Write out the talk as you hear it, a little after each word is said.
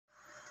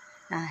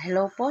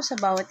Hello po sa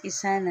bawat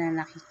isa na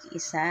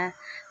nakikiisa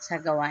sa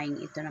gawain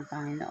ito ng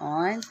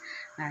Panginoon.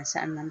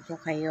 Saan man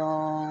po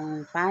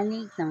kayong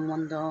panig ng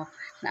mundo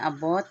na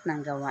abot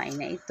ng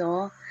gawain na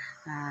ito,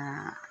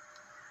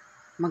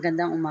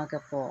 magandang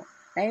umaga po.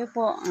 Tayo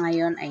po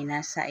ngayon ay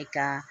nasa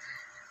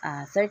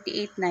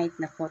 38th night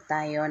na po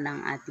tayo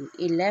ng ating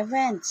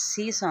 11th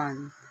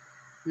season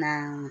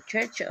ng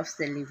Church of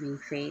the Living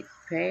Faith,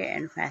 Prayer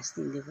and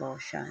Fasting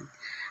Devotion.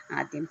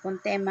 Ang ating pong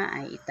tema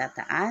ay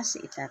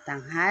itataas,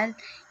 itatanghal,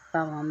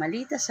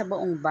 pamamalita sa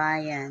buong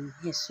bayan,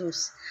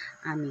 Jesus,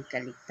 aming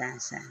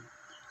kaligtasan.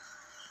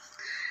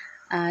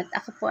 At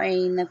ako po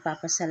ay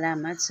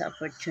nagpapasalamat sa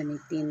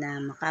opportunity na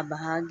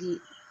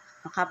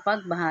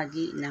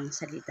makapagbahagi ng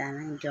salita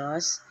ng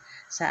Diyos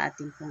sa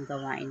ating pong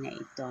gawain na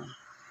ito.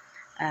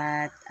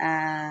 At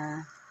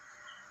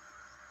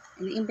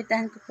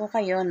iniimbitahan ko po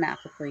kayo na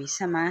ako po'y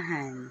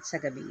samahan sa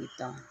gabing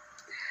ito.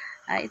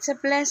 It's a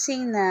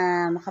blessing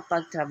na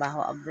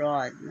makapagtrabaho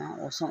abroad. No?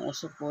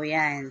 Usong-uso po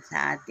yan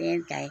sa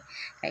atin.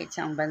 Kahit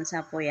saang bansa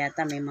po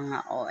yata may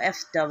mga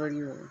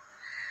OFW.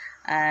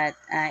 At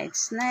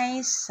it's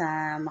nice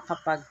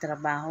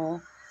makapagtrabaho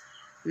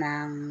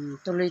ng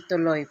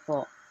tuloy-tuloy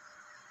po.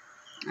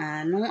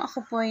 Nung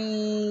ako po ay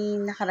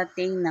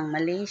nakarating ng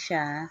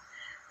Malaysia,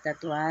 that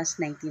was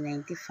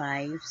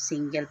 1995,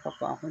 single pa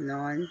po ako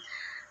noon.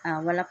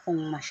 Wala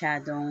pong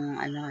masyadong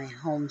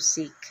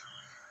homesick.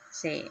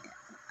 Kasi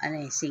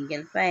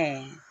single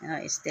pa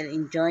still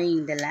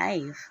enjoying the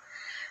life.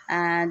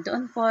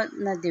 Doon po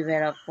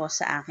na-develop po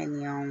sa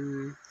akin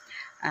yung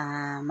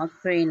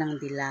mag-pray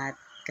ng dilat.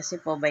 Kasi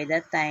po by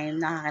that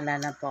time,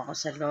 nakakilala po ako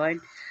sa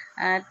Lord.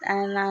 At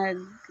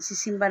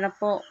nagsisimba na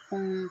po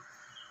kung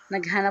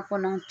naghanap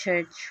po ng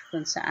church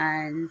kung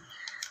saan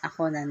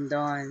ako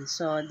nandun.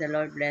 So, the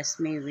Lord blessed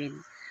me with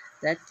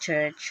that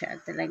church.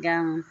 At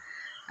talagang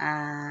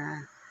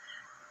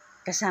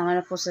kasama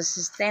na po sa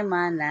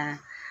sistema na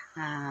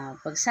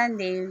pag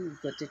Sunday, we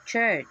go to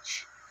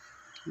church.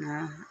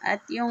 At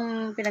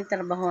yung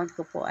pinagtrabahoan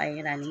ko po ay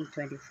running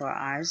 24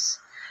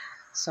 hours.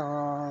 So,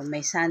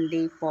 may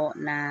Sunday po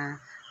na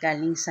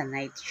galing sa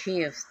night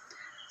shift.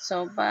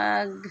 So,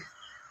 pag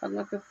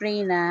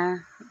magpe-pray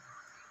na,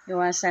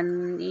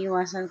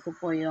 iwasan ko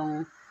po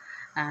yung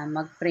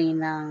mag-pray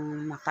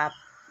ng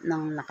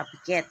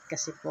nakapikit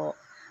kasi po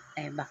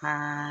baka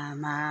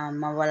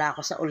mawala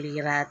ako sa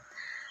ulirat.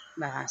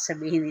 Baka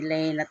sabihin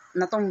nila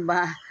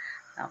natumba,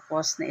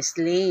 tapos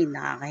na-slay,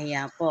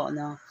 nakakahiya po,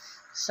 no?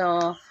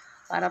 So,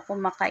 para po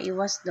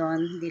makaiwas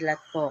doon,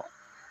 dilat po.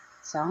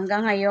 So,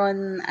 hanggang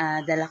ngayon,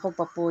 dala ko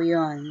pa po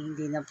yun.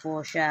 Hindi na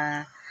po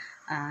siya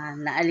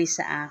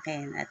naalis sa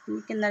akin. At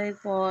hindi ko na rin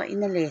po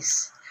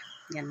inalis.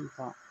 Yan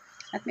po.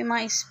 At may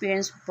mga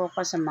experience po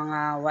ko sa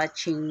mga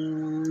watching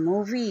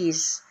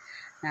movies.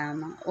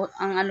 Ang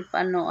ano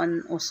pa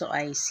noon uso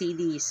ay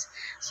CDs.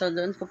 So,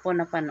 doon ko po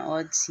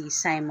napanood si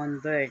Simon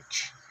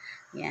Birch.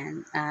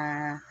 Yan.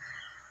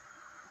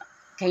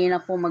 Kayo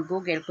na po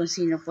mag-google kung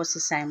sino po si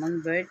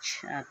Simon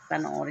Birch. At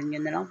panoorin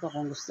nyo na lang po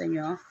kung gusto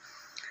nyo.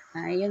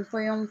 Yun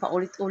po yung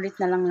paulit-ulit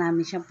na lang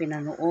namin siyang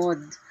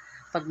pinanood.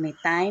 Pag may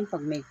time,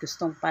 pag may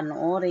gustong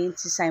panoorin,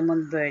 si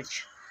Simon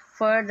Birch.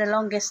 For the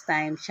longest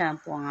time, siya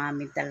po ang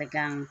aming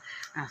talagang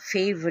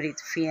favorite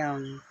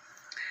film.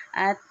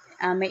 At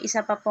may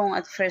isa pa pong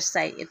at first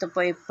sight, ito po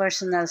ay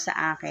personal sa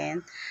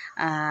akin.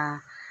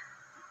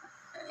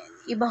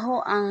 Iba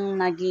ho ang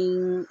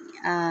naging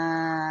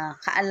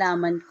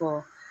kaalaman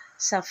ko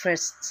sa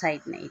first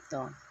sight na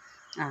ito.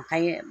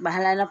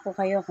 Bahala na po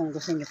kayo kung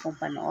gusto niyo pong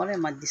panoorin,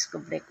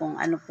 mag-discover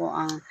kung ano po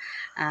ang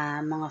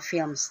mga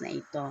films na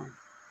ito.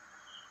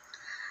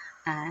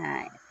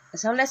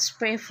 So let's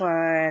pray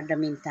for the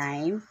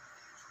meantime.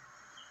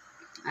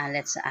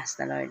 Let's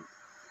ask the Lord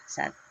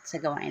sa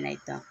gawain na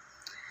ito.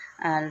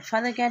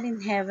 Father God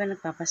in heaven,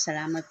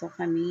 nagpapasalamat po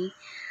kami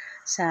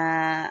sa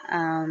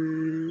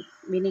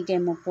binigay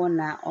mo po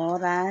na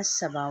oras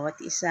sa bawat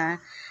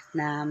isa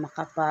na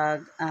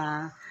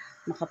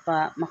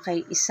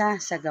makaisa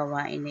sa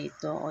gawain na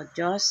ito. O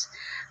Diyos,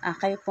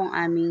 kayo pong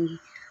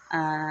aming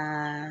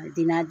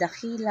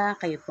dinadakila,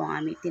 kayo pong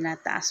aming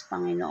tinataas,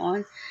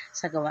 Panginoon,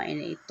 sa gawain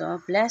na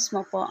ito. Bless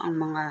mo po ang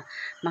mga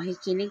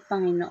makikinig,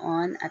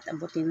 Panginoon, at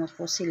abutin mo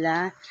po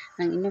sila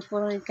ng inyong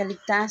po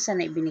kaligtasan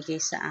na ibinigay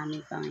sa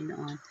amin,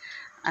 Panginoon.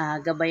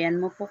 Gabayan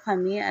mo po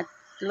kami at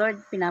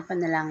Lord,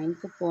 pinapanalangin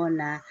ko po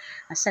na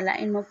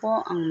salain mo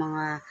po ang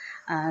mga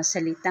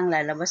salitang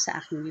lalabas sa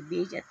aking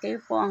bibig at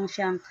kayo po ang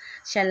siya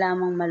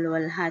lamang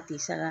maluwalhati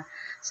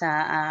sa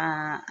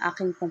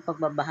aking pong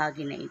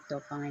pagbabahagi na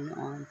ito,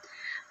 Panginoon.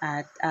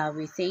 At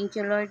we thank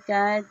you, Lord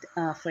God,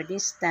 for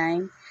this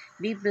time.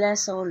 Be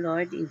blessed, O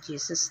Lord, in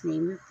Jesus'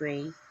 name we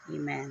pray.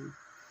 Amen.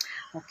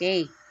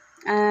 Okay.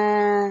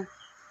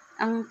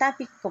 Ang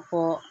topic ko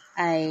po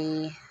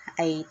ay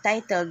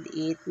titled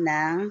it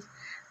ng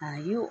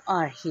You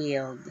Are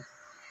Healed.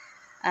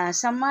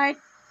 Sa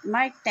Mark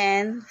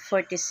 10:46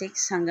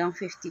 hanggang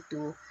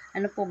 52,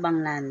 ano po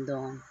bang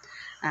nandun?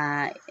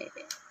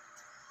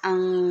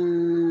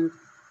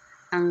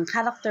 Ang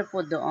character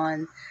po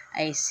doon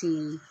ay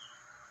si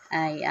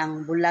ay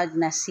ang bulag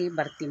na si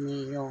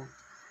Bartimeo.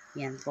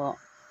 Yan po.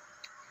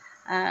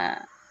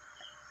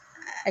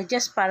 I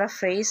just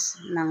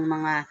paraphrase ng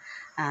mga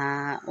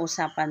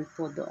usapan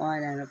po doon.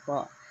 Ano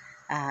po.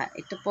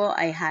 Ito po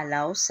ay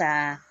halaw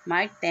sa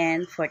Mark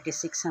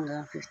 10:46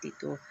 hanggang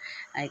 52.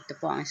 Ito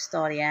po ang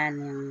istorya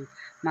ng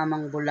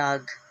mamang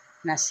bulag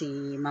na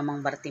si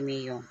Mamang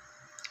Bartimeo.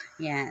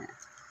 Yan.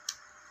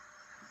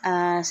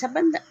 Sa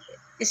banda,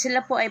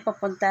 sila po ay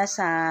papunta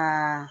sa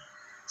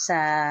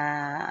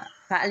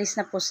paalis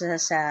na po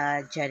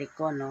sa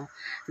Jericho, no,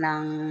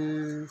 ng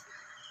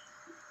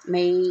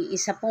may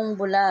isa pong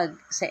bulag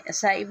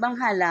sa ibang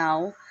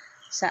halaw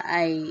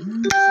ay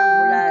isang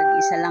bulag,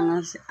 isa lang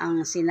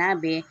ang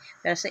sinabi,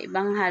 pero sa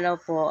ibang halaw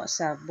po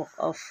sa book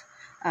of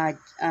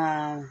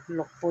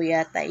Luke po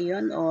yata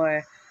yun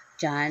or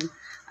John,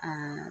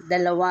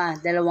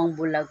 dalawang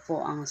bulag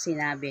po ang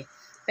sinabi.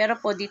 Pero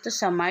po dito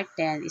sa Mark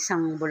 10,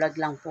 isang bulag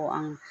lang po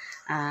ang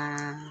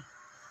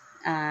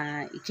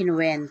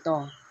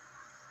ikinuwento.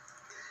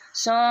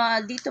 So,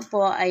 dito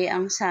po ay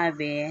ang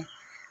sabi,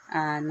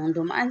 nung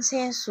dumaan si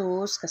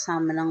Jesus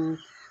kasama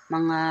ng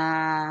mga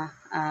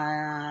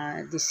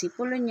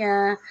disipulo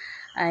niya,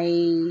 ay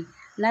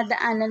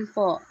nadaanan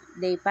po,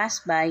 they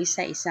passed by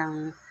sa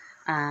isang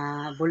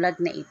bulag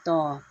na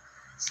ito,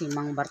 si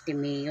Mang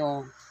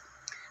Bartimeo.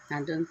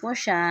 Nandun po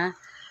siya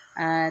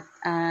at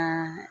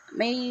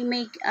may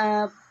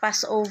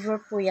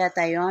Passover po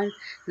yata yon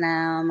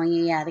na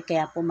mangyayari,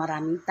 kaya po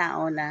maraming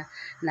tao na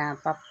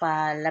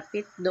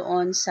papalapit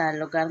doon sa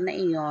lugar na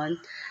iyon.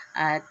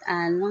 At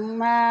nung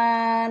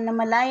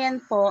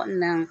namalayan po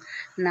ng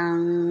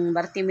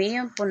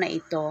Bartimeo po na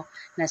ito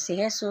na si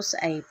Jesus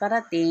ay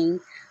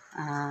parating,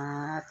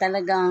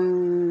 talagang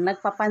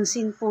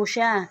nagpapansin po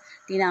siya.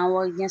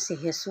 Tinawag niya si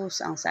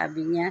Jesus, ang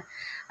sabi niya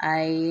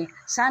ay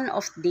Son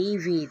of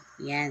David.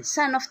 Yan,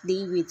 Son of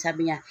David,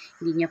 sabi niya.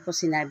 Hindi niya po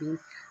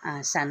sinabing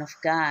Son of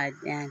God.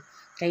 Yan.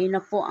 Kayo na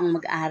po ang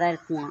mag-aral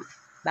kung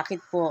bakit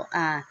po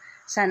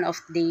Son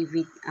of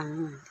David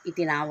ang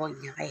itinawag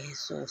niya kay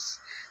Jesus.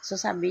 So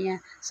sabi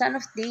niya, Son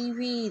of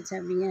David,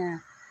 sabi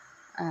niya.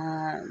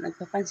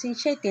 Nagpapansin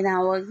siya,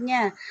 tinawag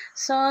niya.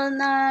 So,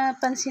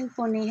 napansin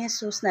po ni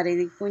Jesus,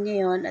 narinig po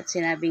niya yon at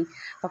sinabing,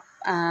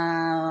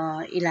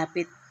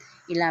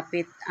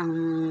 ilapit ang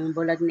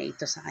bulag na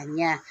ito sa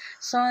kanya.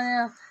 So,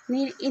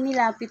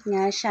 inilapit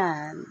nga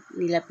siya.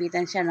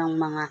 Nilapitan siya ng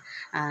mga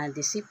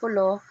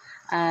disipulo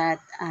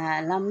at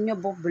alam niyo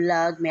po,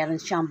 bulag,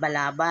 meron siyang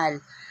balabal.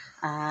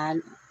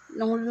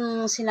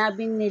 Nung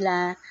sinabi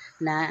nila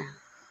na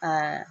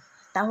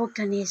tawag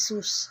ka ni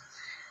Jesus,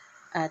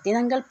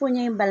 tinanggal po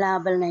niya yung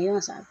balabal na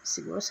yun.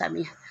 Siguro sabi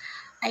niya,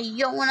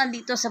 ayaw mo na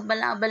dito sa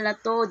balabal na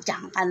to,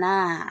 diyan ka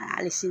na.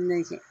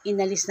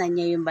 Inalis na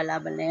niya yung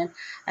balabal na yun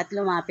at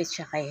lumapit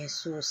siya kay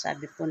Jesus.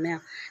 Sabi po ni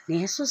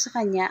Jesus sa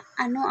kanya,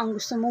 ano ang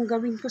gusto mong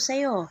gawin ko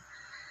sa'yo?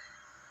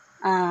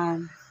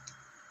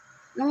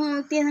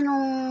 Nung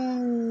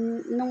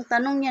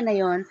tanong niya na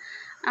yon,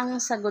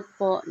 ang sagot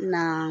po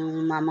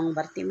ng Mamang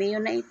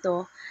Bartimeo na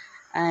ito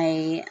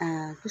ay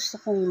gusto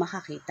kong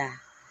makakita.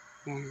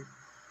 Yan.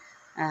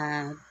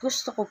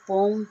 Gusto ko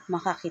pong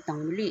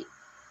makakitang muli.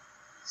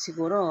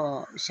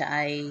 Siguro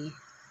siya ay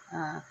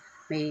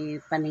may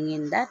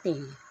paningin dati.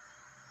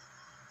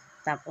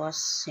 Tapos,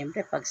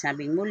 siyempre, pag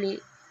sabing muli,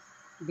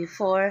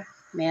 before,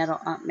 may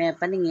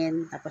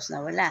paningin, tapos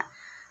nawala.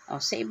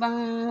 Sa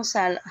ibang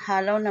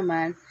halaw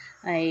naman,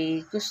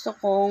 ay gusto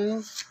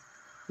kong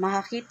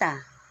makakita.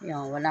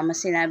 Yung, wala man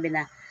sinabi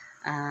na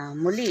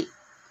muli.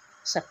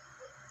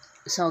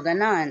 So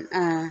ganon.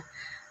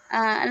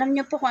 Alam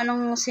niyo po kung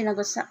anong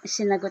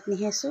sinagot ni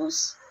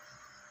Jesus?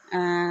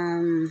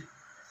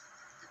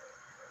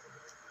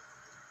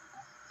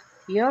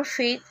 Your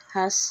faith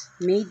has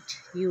made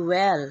you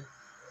well.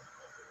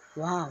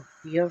 Wow,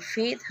 your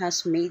faith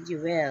has made you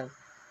well.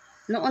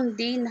 Noon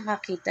din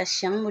nakakita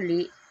siyang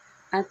muli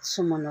at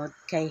sumunod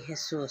kay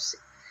Jesus.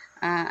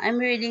 I'm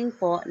reading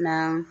po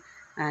ng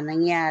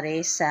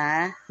nangyari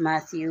sa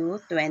Matthew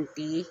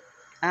 20,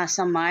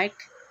 sa Mark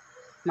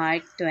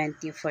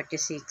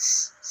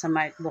 20:46, sa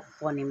Mark book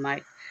po ni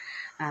Mark.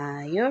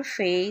 Your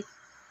faith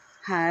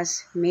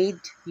has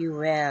made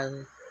you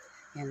well.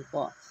 Yan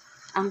po.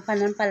 Ang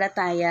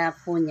pananampalataya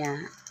po niya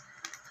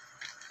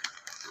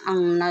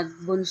ang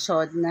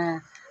nagbunsod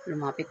na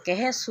lumapit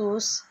kay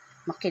Jesus,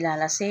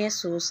 makilala si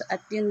Jesus,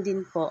 at yun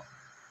din po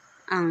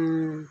ang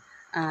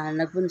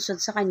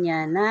nagbunsod sa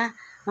kanya na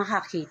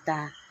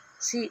makakita.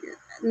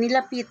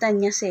 Nilapitan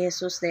niya si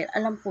Jesus dahil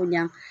alam po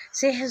niyang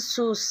si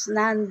Jesus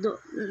nando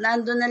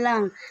na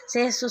lang,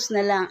 si Jesus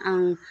na lang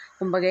ang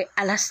kumbaga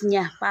alas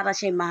niya para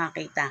siya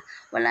makakita.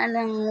 Wala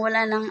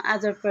nang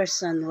other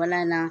person,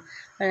 walang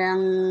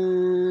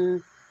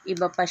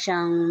iba pa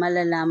siyang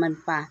malalaman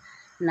pa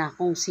na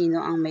kung sino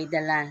ang may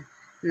dala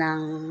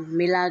ng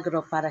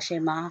milagro para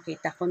siya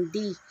makakita,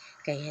 kundi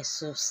kay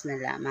Jesus na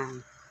lamang.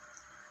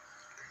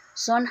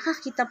 So,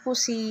 nakakita po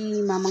si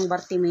Mamang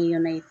Bartimeo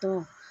na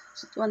ito.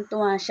 So,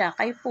 tuwan-tuwa siya.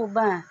 Kayo po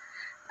ba,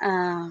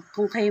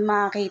 kung kayo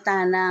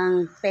makakita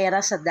ng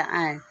pera sa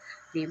daan,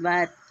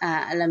 diba?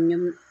 Alam nyo,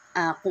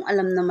 kung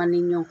alam naman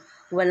ninyong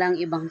walang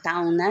ibang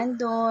taong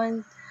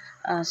nandun,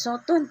 so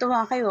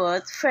tuwan-tuwa kayo.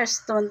 At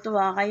first,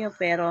 tuwan-tuwa kayo,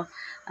 pero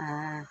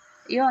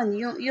yun,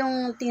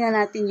 yung tingnan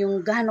natin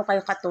yung gaano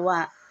kayo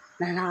katuwa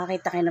na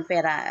nakakita kayo ng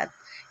pera at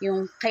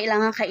yung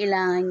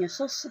kailangan nyo.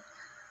 So,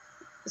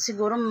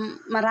 siguro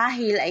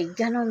marahil ay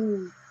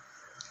ganun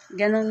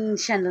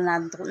siya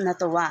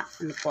natuwa.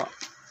 Ano po?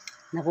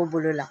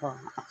 Nabubulol ako.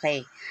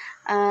 Okay.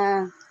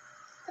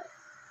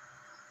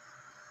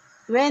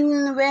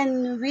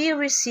 When we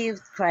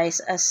received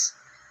Christ as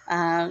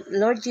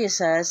Lord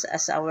Jesus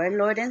as our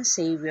Lord and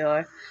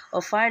Savior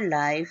of our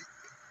life,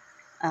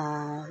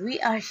 we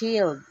are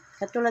healed.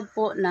 Katulad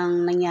po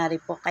ng nangyari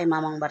po kay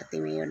Mamang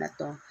Bartimeo na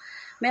to.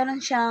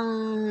 Meron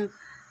siyang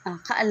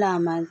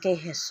kaalaman kay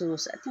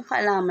Jesus. At yung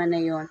kaalaman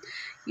na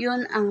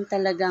yun ang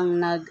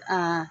talagang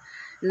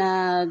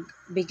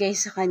nagbigay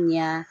sa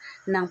kanya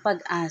ng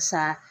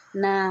pag-asa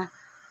na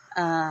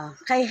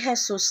kay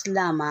Jesus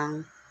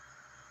lamang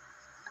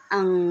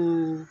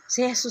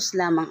si Jesus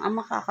lamang ang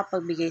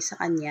makakapagbigay sa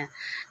kanya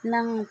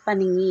ng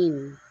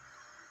paningin.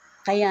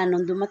 Kaya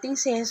nung dumating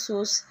si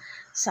Jesus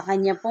sa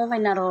kanya pong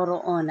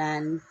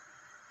kinaroroonan,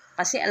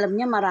 kasi alam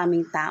niya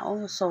maraming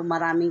tao, so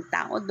maraming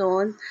tao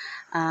doon,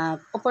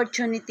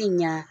 opportunity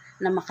niya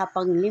na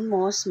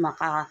makapaglimos,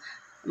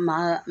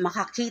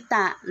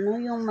 makakita, no,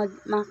 yung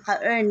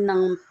maka-earn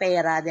ng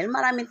pera dahil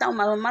maraming tao,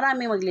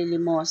 maraming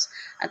maglilimos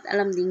at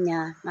alam din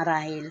niya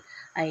marahil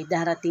ay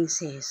darating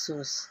si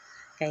Jesus.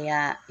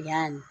 Kaya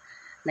yan,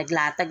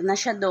 naglatag na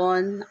siya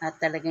doon at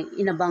talagang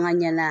inabangan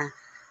niya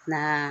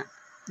na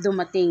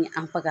dumating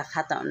ang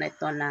pagkakataon na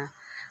ito na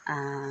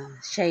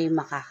siya'y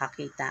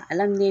makakakita.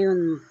 Alam niya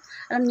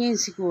yun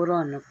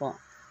siguro, no po.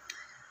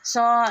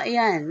 So,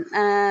 ayan,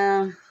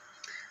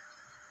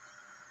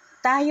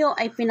 tayo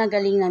ay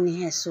pinagalingan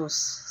ni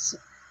Jesus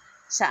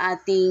sa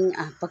ating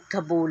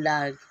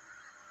pagkabulag.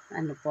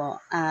 Ano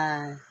po,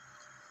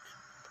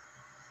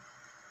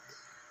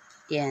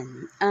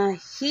 yan.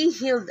 He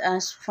healed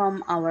us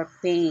from our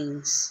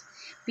pains.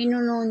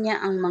 Pinuno niya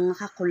ang mga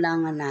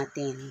kakulangan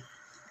natin.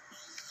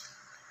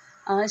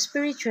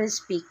 Spiritually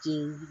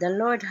speaking, the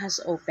Lord has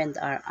opened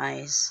our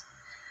eyes.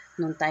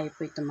 Nung tayo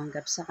po'y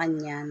tumanggap sa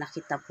Kanya,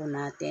 nakita po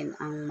natin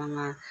ang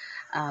mga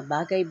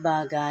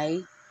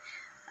bagay-bagay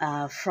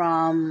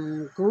from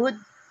good,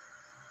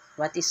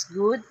 what is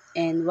good,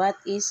 and what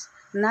is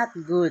not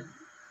good.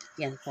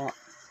 Yan po.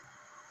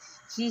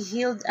 He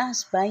healed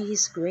us by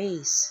His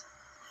grace.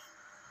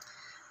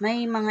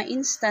 May mga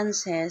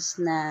instances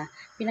na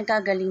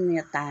pinagagaling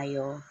niya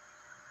tayo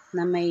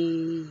na may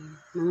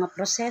mga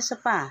proseso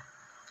pa.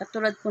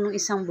 Katulad po ng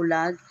isang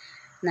bulag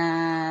na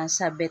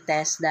sa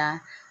Bethesda,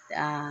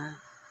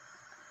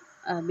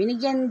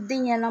 binigyan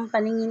din niya ng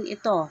paningin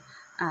ito.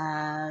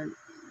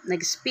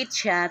 Nag-spit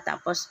siya,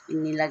 tapos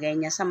nilagay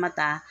niya sa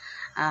mata.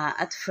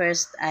 At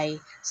first ay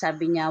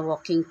sabi niya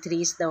walking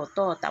trees daw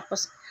to.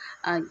 Tapos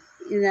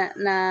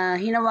na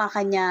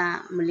hinawakan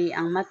niya muli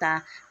ang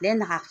mata,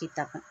 then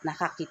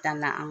nakakita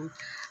na ang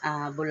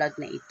bulag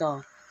na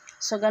ito.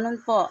 So ganun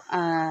po,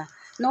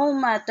 no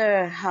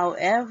matter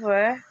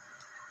however,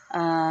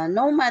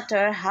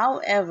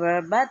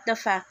 but the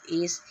fact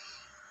is,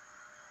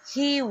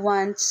 He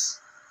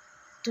wants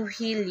to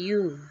heal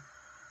you.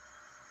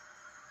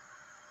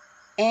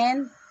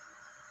 And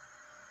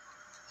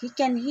He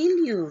can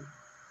heal you.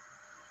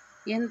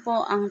 Yan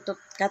po ang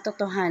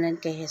katotohanan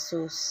kay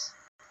Jesus.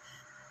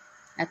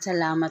 At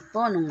salamat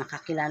po nung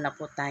nakakilala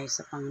po tayo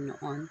sa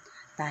Panginoon,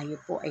 tayo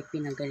po ay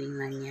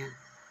pinagalingan niya.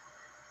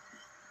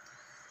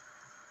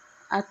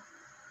 At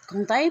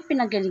kung tayo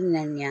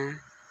pinagalingan niya,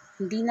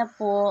 hindi na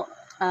po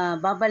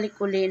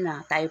babalik uli na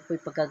tayo po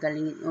ay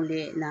pagagalingin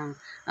uli ng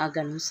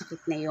ganung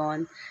sakit na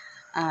yon.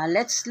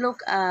 Let's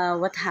look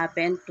what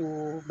happened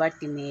to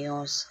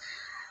Bartimaeus.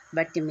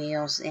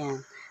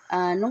 Ayan.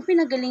 Nung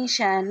pinagaling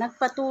siya,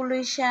 nagpatuloy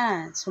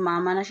siya.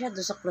 Sumama na siya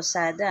doon sa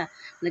krusada.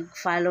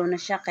 Nag-follow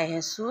na siya kay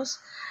Jesus.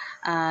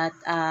 At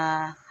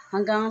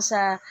hanggang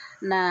sa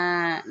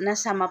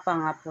nasama pa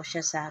nga po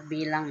siya sa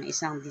bilang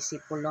isang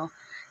disipulo.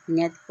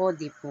 Niyat po,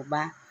 di po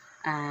ba?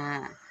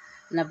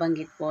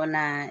 Nabanggit po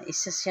na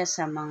isa siya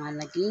sa mga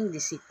naging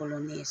disipulo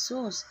ni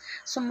Jesus.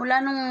 So mula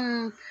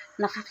nung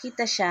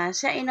nakakita siya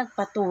ay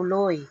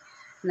nagpatuloy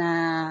na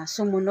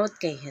sumunod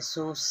kay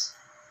Jesus.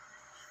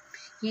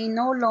 He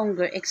no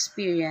longer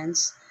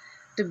experienced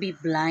to be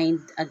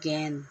blind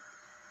again.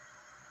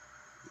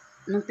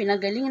 Nung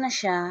pinagaling na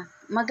siya,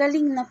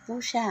 magaling na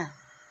po siya.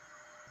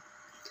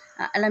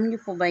 Alam niyo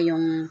po ba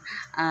yung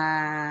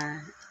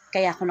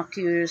kaya ako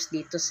na-curious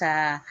dito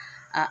sa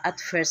at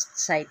first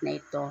sight na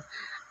ito?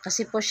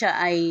 Kasi po siya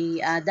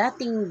ay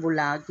dating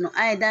bulag,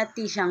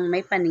 dati siyang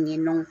may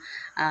paningin nung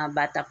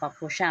bata pa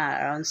po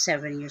siya, around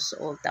 7 years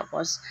old.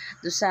 Tapos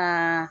do sa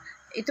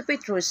ito po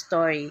true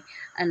story,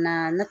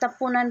 na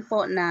natapunan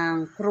po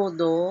ng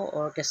krudo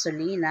or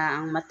gasolina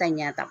ang mata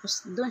niya,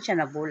 tapos doon siya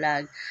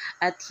nabulag.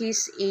 At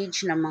his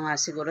age na mga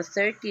siguro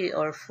 30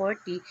 or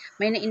 40,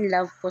 may na in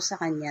love po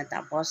sa kanya,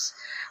 tapos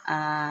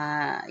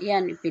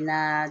yan,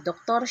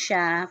 ipinadoktor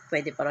siya,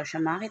 pwede pa raw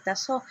siya makita,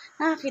 so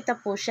nakakita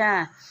po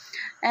siya.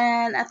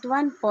 And at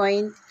one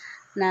point,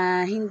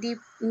 na hindi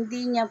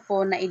niya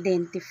po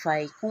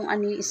na-identify kung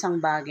ano yung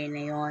isang bagay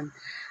na yon.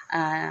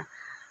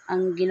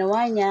 Ang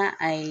ginawa niya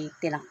ay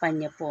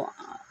tinakpan niya po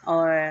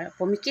or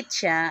pumikit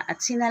siya at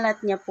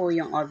sinalat niya po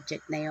yung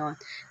object na yon.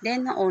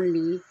 Then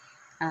only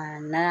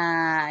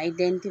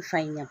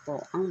na-identify niya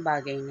po ang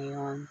bagay na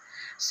yon.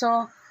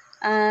 So,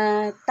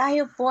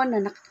 tayo po na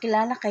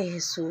nakakilala kay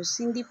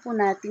Jesus, hindi po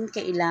natin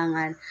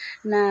kailangan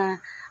na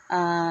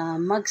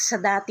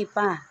magsadati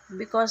pa,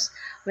 because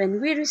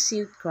when we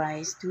receive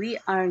Christ, we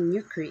are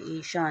new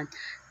creation.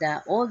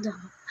 The old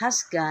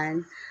has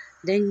gone,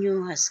 the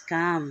new has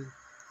come.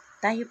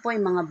 Tayo po ay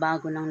mga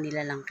bago ng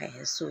nilalang kay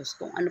Jesus.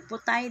 Kung ano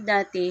po tayo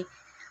dati,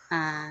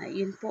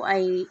 yun po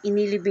ay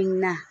inilibing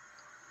na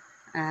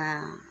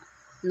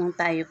nung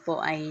tayo po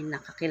ay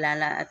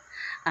nakakilala, at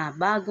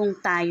bagong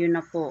tayo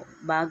na po,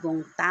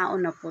 bagong tao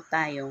na po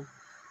tayo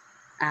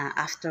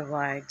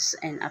afterwards.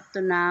 And up to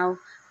now,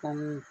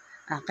 kung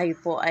kayo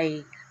po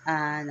ay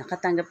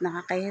nakatanggap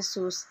na kay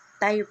Jesus,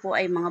 tayo po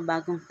ay mga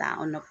bagong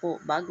tao na po.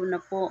 Bago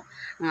na po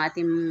ang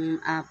ating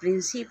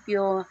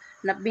prinsipyo,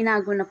 na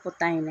binago na po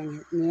tayo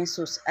ni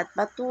Jesus, at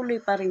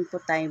patuloy pa rin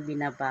po tayong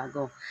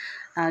binabago.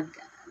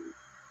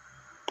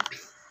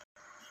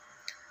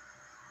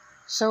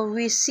 So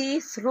we see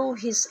through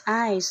His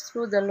eyes,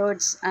 through the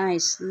Lord's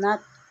eyes,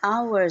 not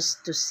ours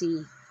to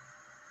see.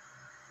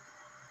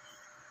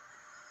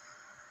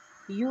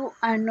 You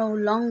are no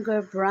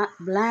longer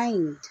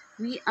blind.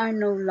 We are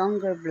no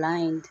longer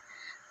blind,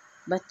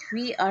 but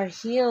we are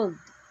healed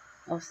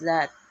of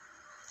that.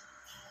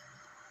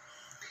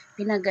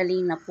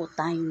 Pinagaling na po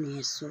tayo ni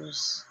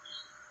Jesus.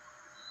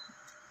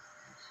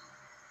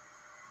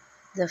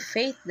 The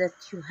faith that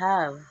you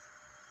have,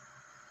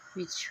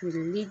 which will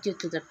lead you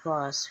to the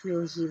cross,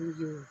 will heal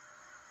you.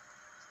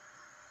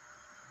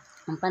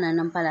 Ang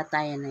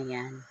pananampalataya na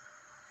yan,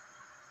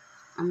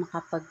 ang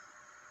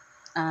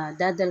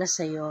dadala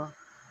sa iyo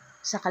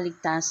sa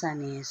kaligtasan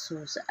ni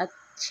Jesus, at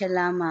siya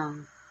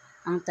lamang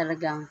ang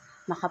talagang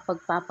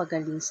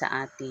makapagpapagaling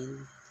sa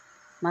atin.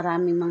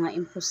 Maraming mga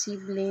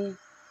imposible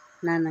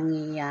na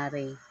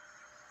nangyayari.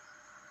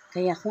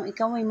 Kaya kung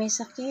ikaw ay may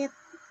sakit,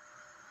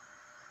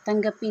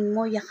 tanggapin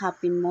mo,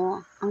 yakapin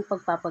mo ang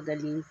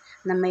pagpapagaling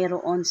na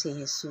mayroon si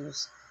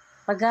Jesus.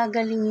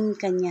 Pagagalingin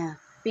ka niya,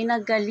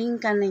 pinagaling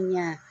ka na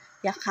niya,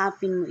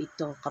 yakapin mo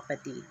ito,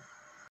 kapatid.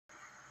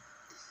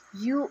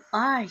 You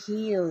are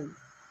healed.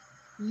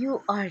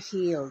 You are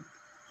healed.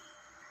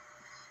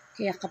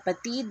 Kaya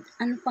kapatid,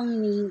 ano pang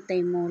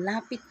hinihintay mo?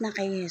 Lapit na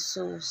kay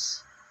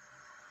Jesus.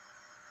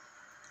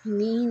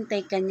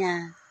 Hinihintay ka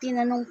niya.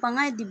 Tinanong pa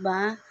nga, di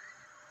ba?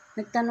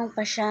 Nagtanong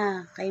pa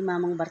siya kay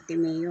Mamang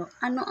Bartimeo,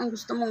 ano ang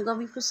gusto mong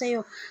gawin ko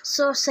sa'yo?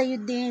 So, sa'yo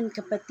din,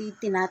 kapatid,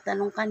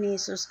 tinatanong ka ni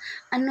Jesus,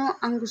 ano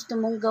ang gusto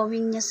mong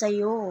gawin niya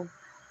sa'yo?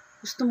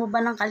 Gusto mo ba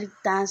ng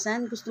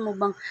kaligtasan? Gusto mo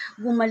bang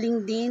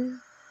gumaling din?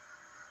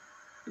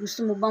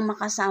 Gusto mo bang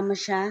makasama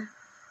siya?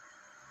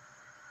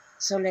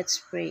 So, let's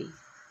pray.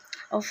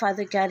 Oh,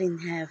 Father God in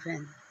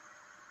heaven,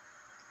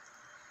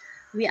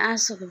 we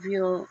ask of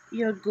you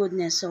your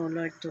goodness, O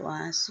Lord, to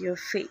us, your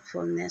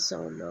faithfulness,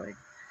 O Lord.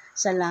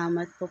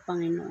 Salamat po,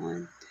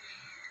 Panginoon.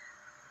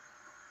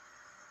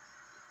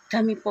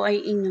 Kami po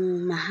ay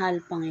inyong mahal,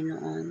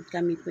 Panginoon.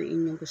 Kami po ay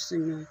inyong gusto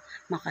nyo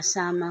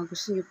makasama.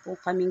 Gusto nyo po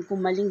kaming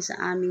gumaling sa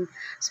aming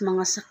sa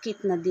mga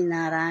sakit na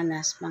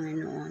dinaranas,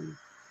 Panginoon.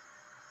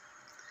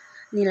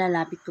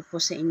 Nilalapit ko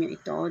po sa inyo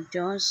ito, O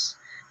Diyos,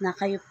 na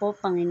kayo po,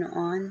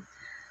 Panginoon,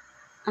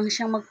 ang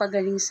siyang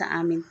magpagaling sa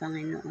amin,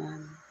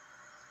 Panginoon.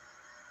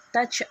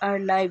 Touch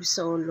our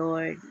lives, O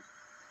Lord.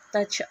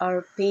 Touch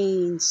our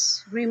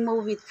pains.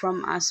 Remove it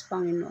from us,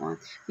 Panginoon.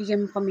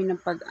 Bigyan mo kami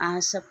ng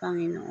pag-asa,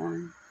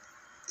 Panginoon.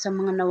 Sa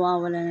mga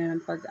nawawala na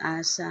ng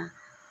pag-asa.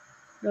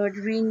 Lord,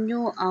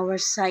 renew our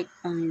sight,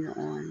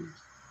 Panginoon.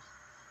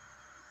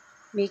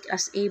 Make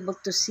us able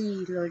to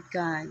see, Lord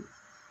God.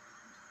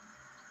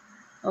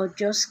 O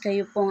Diyos,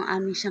 kayo po ang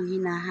aming siyang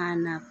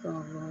hinahanap,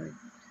 O Lord.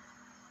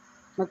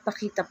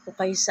 Magpakita po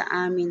kayo sa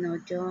amin, O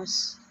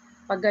Diyos.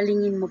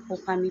 Pagalingin mo po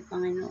kami,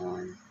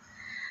 Panginoon.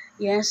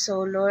 Yes,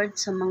 O Lord,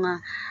 sa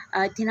mga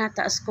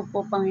tinataas ko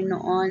po,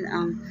 Panginoon,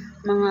 ang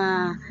mga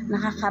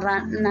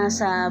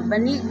nasa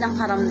banig ng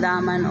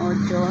karamdaman, O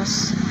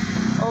Diyos.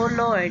 O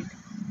Lord,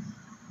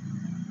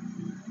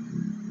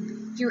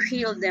 you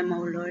heal them,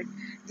 O Lord.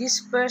 This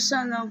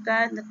person, O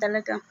God, na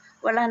talagang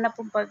wala na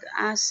pong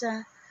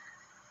pag-asa,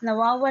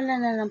 nawawala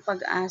na ng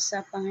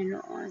pag-asa,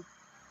 Panginoon.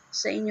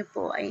 Sa inyo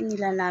po ay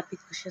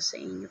nilalapit ko siya sa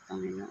inyo,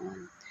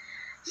 Panginoon.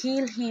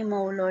 Heal him,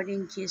 O Lord,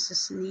 in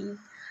Jesus' name.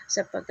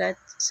 Sapagat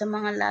sa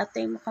mga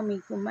latay mo kami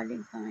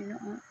gumaling,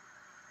 Panginoon.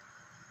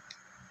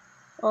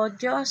 O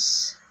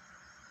Diyos,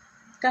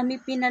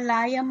 kami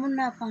pinalaya mo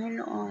na,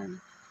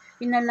 Panginoon.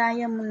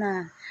 Pinalaya mo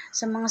na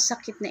sa mga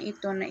sakit na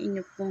ito na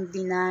inyo pong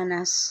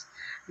dinanas,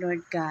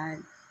 Lord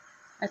God.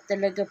 At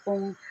talaga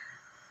pong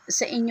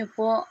sa inyo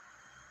po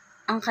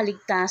ang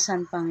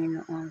kaligtasan,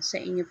 Panginoon. Sa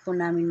inyo po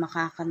namin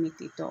makakamit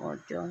ito, O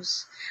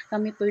Diyos.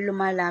 Kami po'y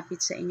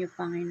lumalapit sa inyo,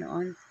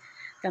 Panginoon.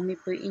 Kami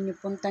po'y inyo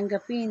pong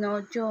tanggapin,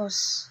 O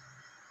Diyos.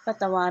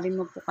 Patawarin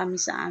mo po kami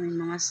sa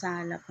aming mga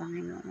sala,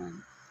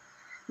 Panginoon.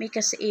 Make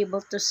us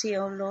able to see,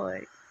 O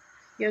Lord,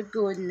 your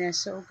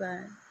goodness, O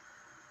God.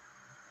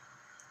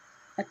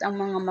 At ang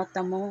mga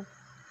mata mo,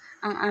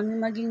 ang aming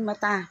maging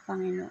mata,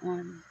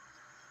 Panginoon,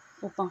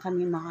 upang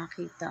kami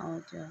makakita, O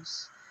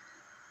Diyos.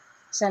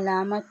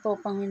 Salamat po,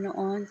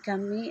 Panginoon.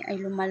 Kami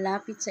ay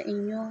lumalapit sa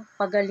inyo.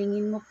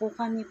 Pagalingin mo po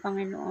kami,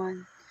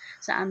 Panginoon,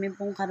 sa aming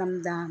pong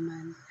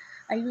karamdaman.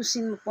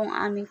 Ayusin mo po ang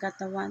aming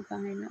katawan,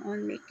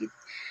 Panginoon. Make it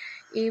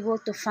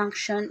able to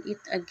function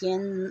it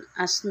again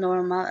as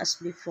normal as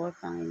before,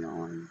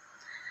 Panginoon.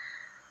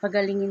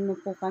 Pagalingin mo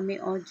po kami,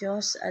 O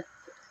Diyos, at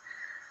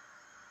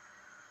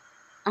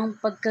ang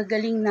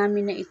pagkagaling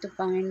namin na ito,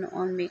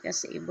 Panginoon, make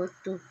us able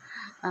to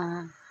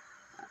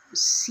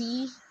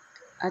see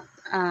at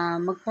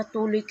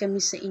magpatuloy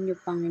kami sa inyo,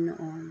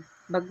 Panginoon.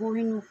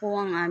 Baguhin mo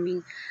po ang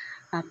aming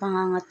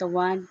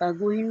pangangatawan,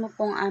 baguhin mo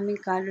po ang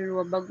aming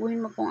kaluluwa,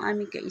 baguhin mo po ang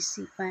aming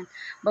kaisipan,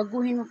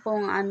 baguhin mo po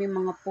ang aming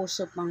mga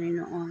puso,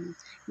 Panginoon.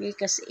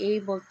 Make us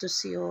able to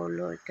see, O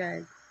Lord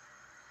God.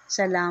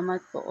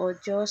 Salamat po, O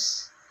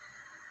Diyos.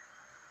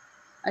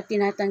 At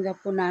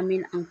tinatanggap po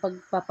namin ang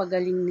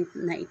pagpapagaling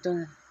na ito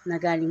na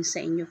galing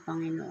sa inyo,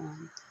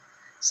 Panginoon.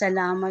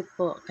 Salamat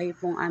po, kayo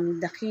pong aming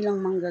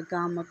dakilang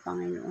manggagamot,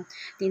 Panginoon.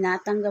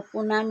 Tinatanggap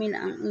po namin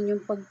ang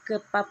inyong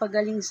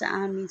pagpapagaling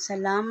sa amin.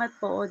 Salamat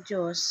po, O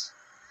Diyos.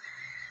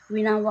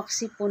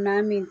 Winawaksi po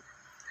namin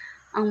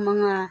ang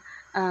mga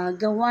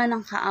gawa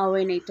ng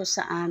kaaway na ito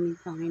sa amin,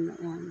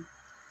 Panginoon.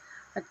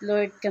 At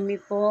Lord, kami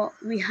po,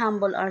 we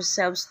humble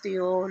ourselves to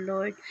you, O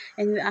Lord,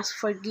 and we ask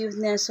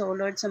forgiveness, O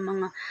Lord, sa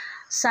mga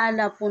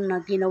sala po na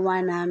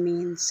ginawa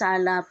namin,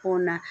 sala po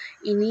na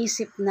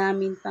inisip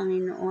namin,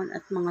 Panginoon,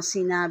 at mga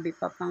sinabi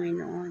pa,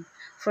 Panginoon.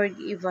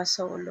 Forgive us,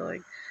 O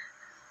Lord.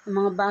 Ang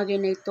mga bagay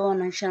na ito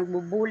na siyang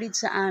bubulid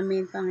sa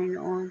amin,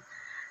 Panginoon,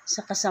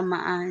 sa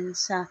kasamaan,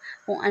 sa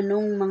kung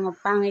anong mga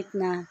pangit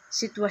na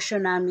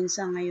sitwasyon namin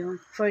sa ngayon.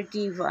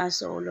 Forgive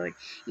us, O Lord.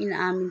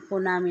 Inaamin po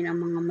namin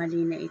ang mga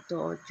mali na ito,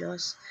 O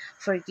Diyos.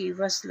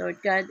 Forgive us, Lord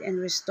God, and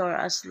restore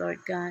us,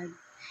 Lord God.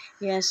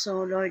 Yes,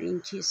 O Lord,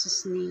 in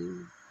Jesus'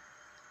 name.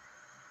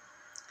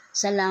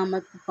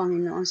 Salamat po,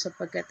 Panginoon,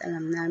 sapagkat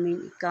alam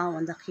namin ikaw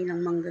ang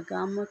dakilang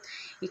manggagamot,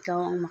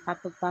 ikaw ang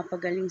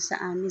makapagpapagaling sa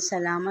amin.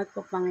 Salamat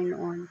po,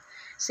 Panginoon,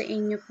 sa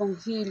inyo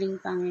pong healing,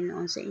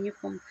 Panginoon, sa inyo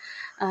pong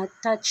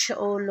touch,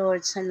 O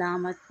Lord.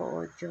 Salamat po,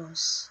 O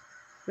Diyos.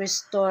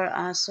 Restore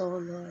us, O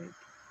Lord.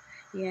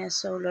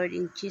 Yes, O Lord,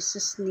 in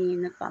Jesus'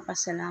 name,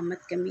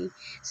 nagpapasalamat kami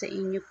sa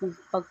inyo pong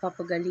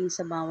pagpapagaling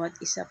sa bawat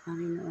isa,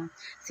 Panginoon.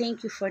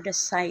 Thank you for the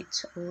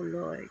sight, O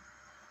Lord.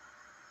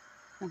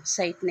 Ang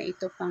sight na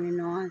ito,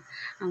 Panginoon,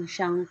 ang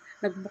siyang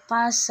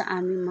nagbukas sa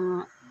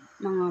aming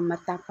mga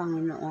mata,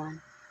 Panginoon,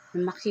 na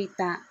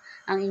makita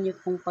ang inyo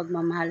pong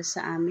pagmamahal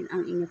sa amin,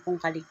 ang inyo pong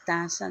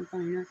kaligtasan,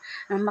 Panginoon,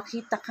 na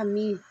makita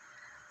kami,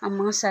 ang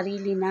mga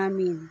sarili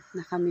namin,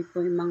 na kami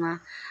po yung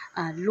mga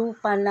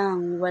lupa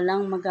lang,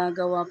 walang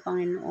magagawa,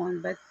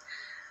 Panginoon, but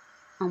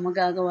ang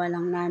magagawa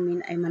lang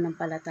namin ay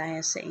manampalataya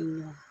sa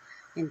inyo.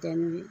 And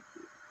then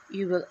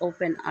you will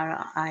open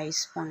our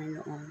eyes,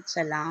 Panginoon.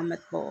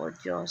 Salamat po, O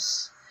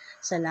Diyos.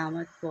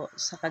 Salamat po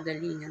sa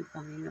kagalingan,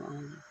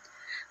 Panginoon.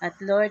 At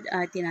Lord,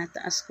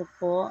 tinataas ko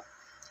po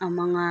ang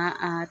mga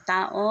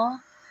tao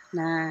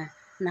na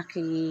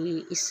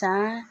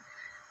nakiisa,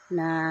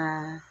 na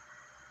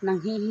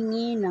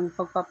nanghihingi ng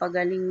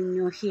pagpapagaling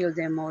ninyo. Heal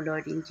them, O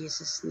Lord, in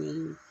Jesus'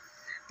 name.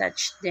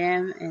 Touch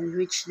them and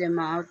reach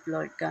them out,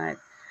 Lord God.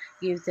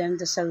 Give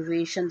them the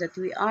salvation that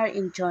we are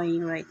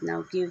enjoying right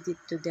now. Give it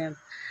to them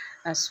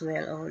as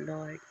well, O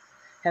Lord.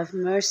 Have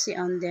mercy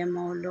on them,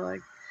 O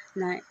Lord,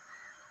 na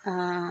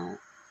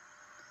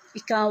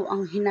ikaw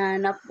ang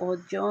hinanap, O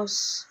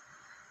Diyos,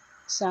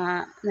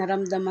 sa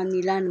naramdaman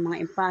nila ng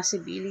mga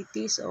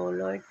impossibilities, O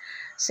Lord.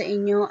 Sa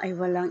inyo ay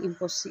walang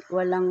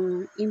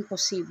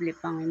imposible,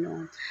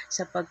 Panginoon,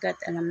 sapagkat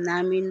alam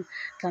namin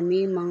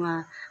kami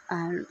mga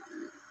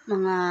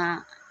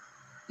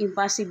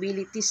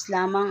impossibilities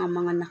lamang ang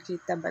mga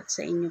nakita, but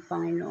sa inyo,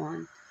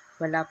 Panginoon,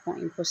 wala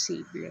pong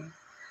imposible.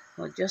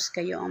 O Diyos,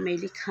 kayo ang may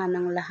likha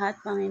ng lahat,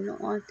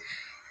 Panginoon.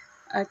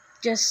 At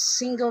just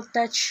single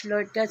touch,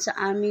 Lord God, sa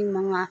aming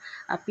mga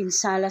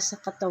pinsala sa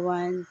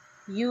katawan,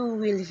 you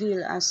will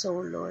heal us, O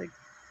Lord.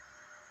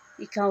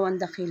 Ikaw ang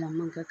dakilang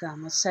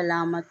manggagamot.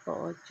 Salamat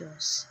po, O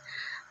Diyos.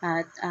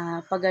 At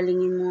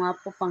pagalingin mo nga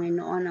po,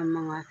 Panginoon, ang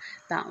mga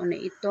tao na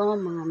ito,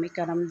 mga may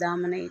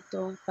karamdaman na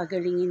ito.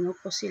 Pagalingin mo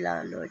po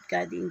sila, Lord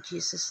God, in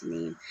Jesus'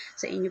 name.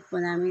 Sa inyo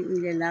po namin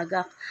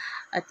nilalagak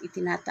at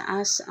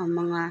itinataas ang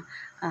mga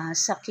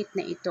sakit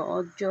na ito,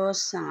 O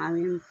Diyos, ang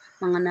aming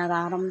mga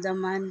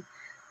nararamdaman.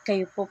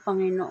 Kayo po,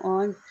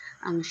 Panginoon,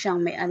 ang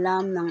siyang may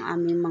alam ng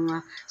aming mga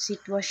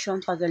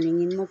sitwasyon.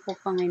 Pagalingin mo po,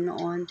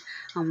 Panginoon,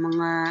 ang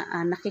mga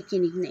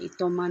nakikinig na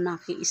ito, mga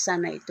nakiisa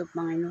na ito,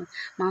 Panginoon.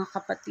 Mga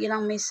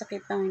kapatirang may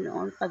sakit,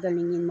 Panginoon,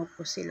 pagalingin mo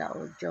po sila,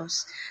 O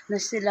Diyos.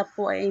 Na sila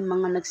po ay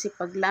mga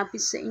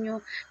nagsipaglapit sa inyo,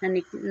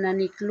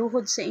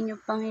 nanikluhod sa inyo,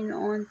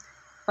 Panginoon.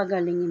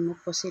 Pagalingin mo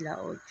po sila,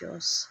 O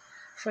Diyos.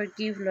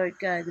 Forgive, Lord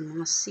God,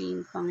 mga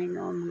sin,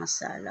 Panginoon, mga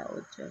sala,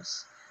 O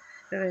Diyos.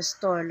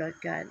 Restore, Lord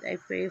God. I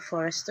pray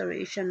for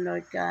restoration,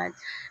 Lord God,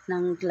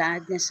 ng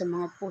gladness sa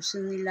mga puso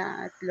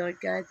nila at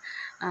Lord God,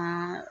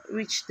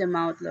 reach them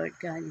out, Lord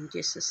God, in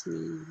Jesus'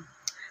 name.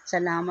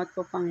 Salamat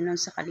po, Panginoon,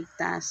 sa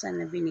kaligtasan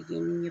na binigay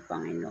ninyo,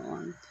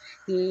 Panginoon.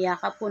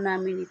 Niyayakap po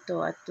namin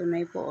ito at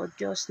tunay po, O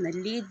Diyos, na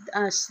lead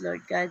us,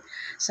 Lord God,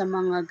 sa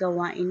mga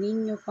gawain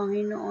ninyo,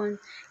 Panginoon.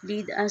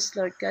 Lead us,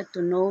 Lord God,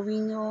 to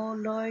knowing you, O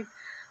Lord.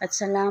 At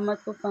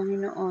salamat po,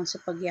 Panginoon, sa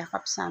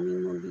pagyakap sa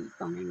amin muli,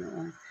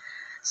 Panginoon.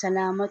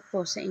 Salamat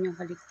po sa inyong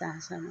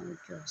kaligtasan, O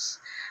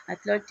Diyos. At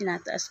Lord,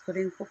 tinataas ko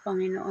rin po,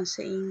 Panginoon, sa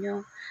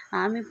inyo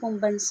ang aming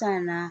pong bansa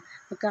na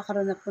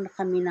magkakaroon na po na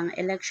kami ng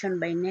election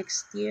by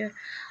next year.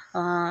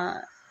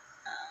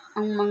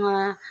 Ang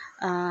mga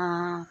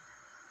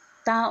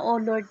tao,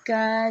 Lord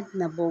God,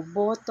 na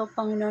boboto,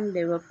 Panginoon,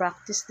 they will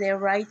practice their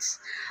rights.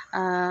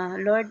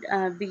 Lord,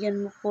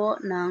 bigyan mo po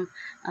ng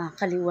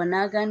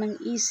kaliwanagan ng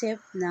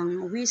isip,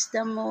 ng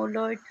wisdom mo,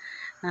 Lord,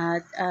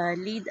 at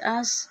lead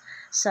us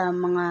sa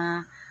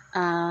mga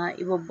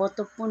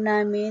iboboto po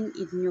namin.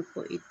 Inyo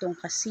po itong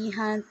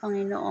kasihan,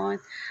 Panginoon,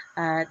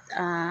 at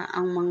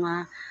ang mga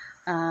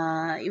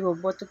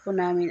iboboto po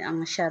namin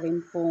ang siya rin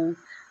pong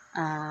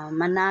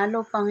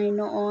manalo,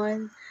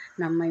 Panginoon,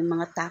 na may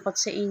mga takot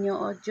sa inyo,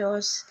 O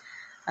Diyos,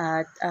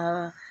 at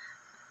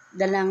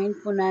dalangin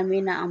po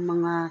namin na ang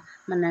mga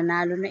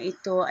mananalo na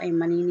ito ay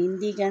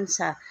maninindigan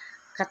sa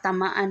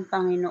katamaan,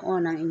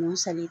 Panginoon, ng inyong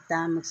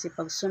salita.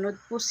 Magsipagsunod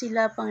po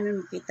sila,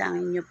 Panginoon, makita ang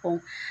inyo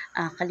pong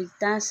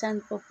kaligtasan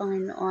po,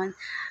 Panginoon,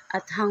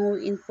 at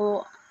hanguin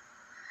po,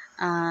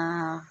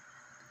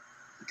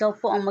 ikaw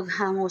po ang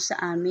maghango sa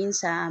amin,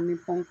 sa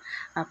aming pong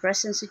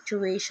present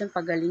situation.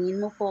 Pagalingin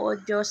mo po, O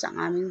Diyos, ang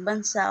aming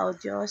bansa, O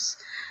Diyos,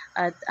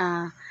 at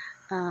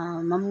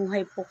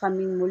mamuhay po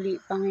kaming muli,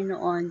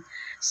 Panginoon,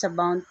 sa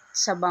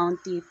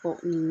bounty po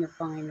ninyo,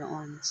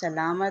 Panginoon.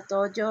 Salamat,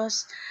 O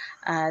Diyos,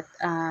 at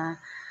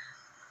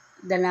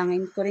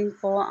dalangin ko rin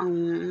po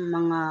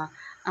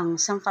ang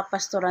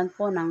sangkapastoran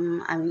po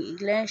ng aming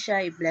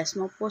iglesia. I-bless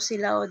mo po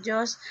sila, O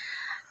Diyos,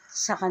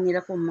 sa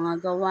kanila pong mga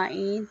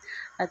gawain,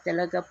 at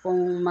talaga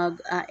pong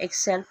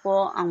mag-excel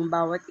po ang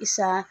bawat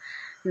isa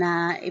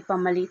na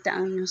ipamalita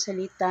ang inyong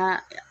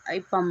salita,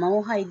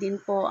 ipamuhay din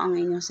po ang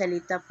inyong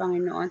salita,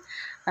 Panginoon,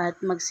 at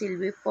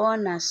magsilbi po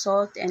na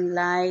salt and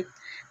light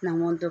ng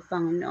mundo,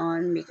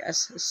 Panginoon. Make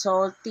us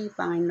salty,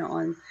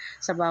 Panginoon,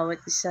 sa bawat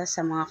isa,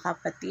 sa mga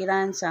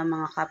kapatiran, sa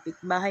mga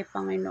kapitbahay,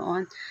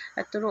 Panginoon.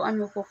 At turuan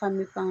mo po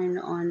kami,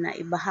 Panginoon, na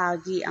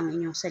ibahagi ang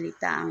inyong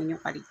salita, ang inyong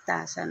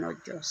kaligtasan, O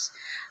Diyos.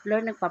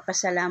 Lord,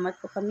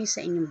 nagpapasalamat po kami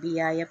sa inyong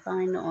biyaya,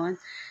 Panginoon.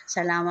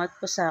 Salamat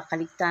po sa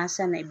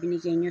kaligtasan na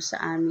ibinigay niyo sa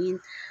amin,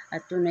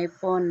 at tunay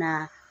po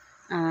na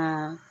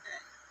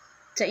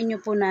sa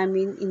inyo po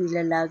namin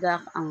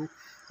inilalagak ang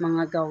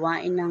mga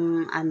gawain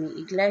ng aming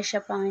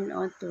iglesia,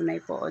 Panginoon. Tunay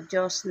po, O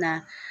Diyos,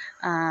 na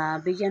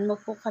bigyan mo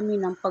po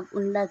kami ng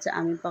pag-unlad sa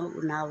aming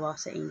pag-unawa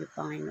sa inyo,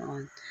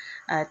 Panginoon.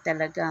 At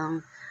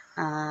talagang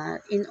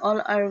in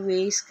all our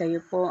ways,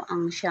 kayo po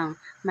ang siyang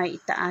may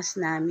itaas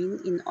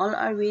namin. In all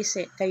our ways,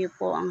 kayo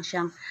po ang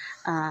siyang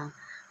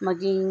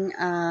maging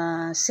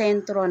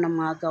sentro ng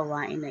mga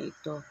gawain na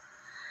ito.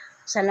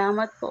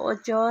 Salamat po, O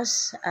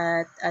Diyos,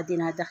 at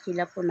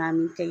dinadakila po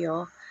namin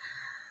kayo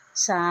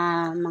sa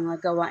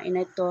mga gawain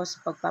na ito, sa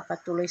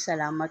pagpapatuloy.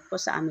 Salamat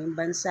po sa aming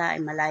bansa ay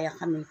malaya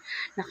kami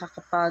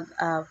nakakapag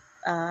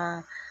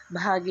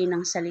bahagi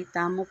ng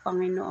salita mo,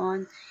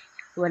 Panginoon.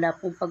 Wala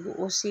pong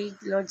pag-uusig,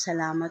 Lord.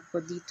 Salamat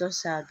po dito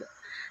sa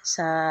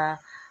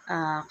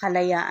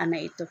kalayaan na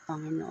ito,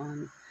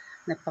 Panginoon.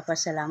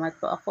 Nagpapasalamat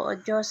po ako, O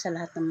Diyos, sa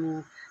lahat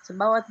ng sa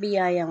bawat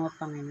biyaya mo,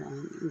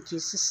 Panginoon. In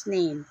Jesus'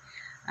 name,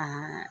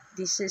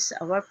 this is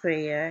our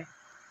prayer.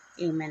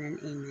 Amen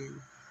and amen.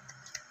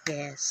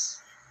 Yes.